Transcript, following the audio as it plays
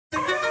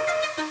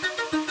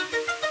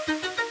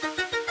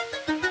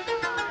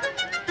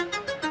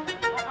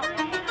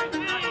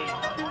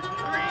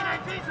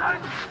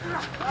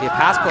Be a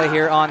pass play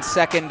here on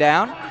second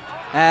down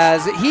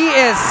as he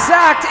is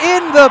sacked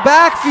in the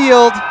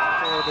backfield.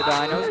 For the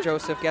Dinos,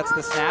 Joseph gets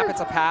the snap. It's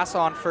a pass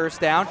on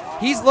first down.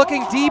 He's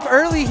looking deep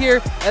early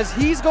here as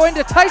he's going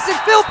to Tyson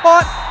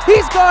Philpott.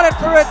 He's got it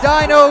for a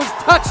Dinos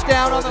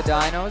touchdown on the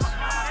Dinos.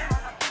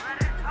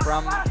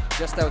 From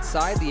just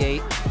outside the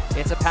 8.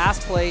 It's a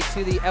pass play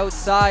to the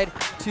outside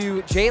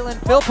to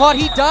Jalen Philpott.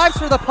 He dives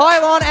for the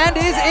pylon and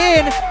is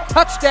in.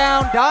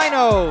 Touchdown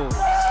Dinos.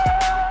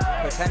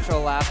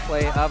 Potential last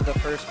play of the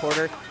first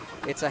quarter.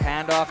 It's a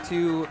handoff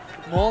to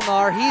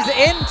Molnar. He's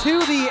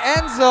into the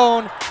end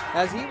zone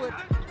as he would.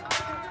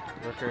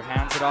 Rooker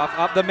hands it off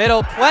up the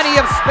middle. Plenty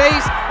of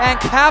space and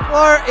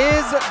Kaplar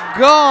is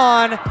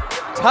gone.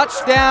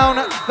 Touchdown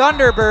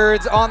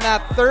Thunderbirds on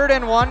that 3rd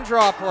and 1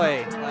 draw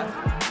play.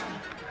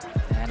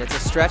 And it's a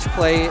stretch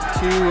play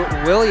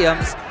to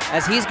Williams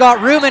as he's got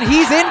room and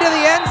he's into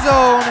the end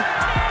zone.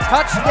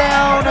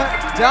 Touchdown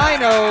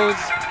Dinos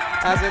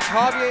as it's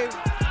Javier.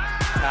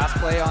 Pass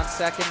play on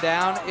second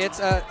down. It's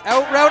a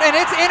out route and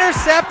it's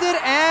intercepted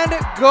and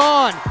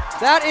gone.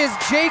 That is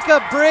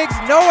Jacob Briggs.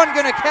 No one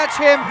gonna catch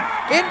him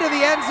into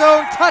the end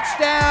zone.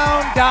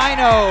 Touchdown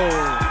Dinos.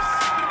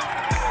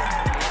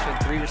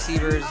 3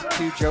 receivers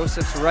to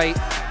Joseph's right.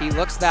 He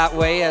looks that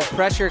way as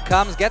pressure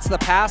comes, gets the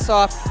pass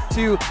off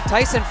to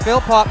Tyson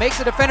Philpott,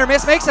 makes a defender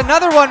miss, makes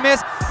another one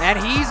miss, and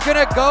he's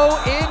gonna go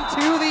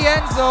into the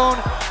end zone.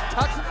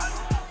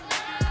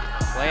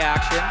 Play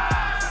action.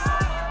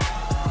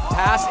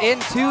 Pass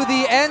into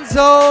the end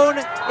zone.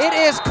 It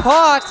is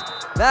caught.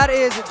 That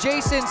is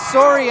Jason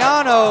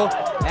Soriano,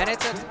 and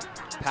it's a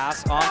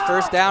pass on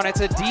first down. It's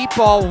a deep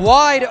ball.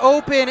 Wide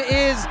open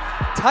is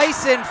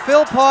Tyson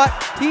Philpott.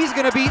 He's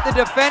going to beat the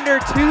defender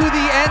to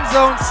the end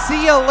zone.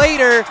 See you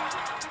later.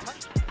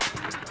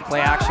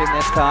 Play action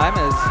this time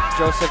as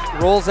Joseph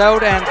rolls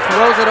out and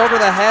throws it over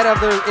the head of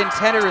the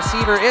intended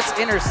receiver. It's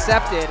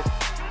intercepted.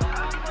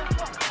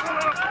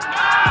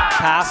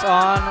 Pass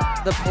on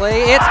the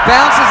play. It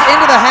bounces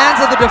into the hands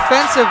of the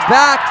defensive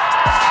back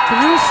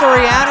through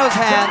Soriano's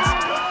hands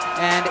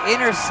and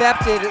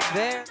intercepted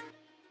there.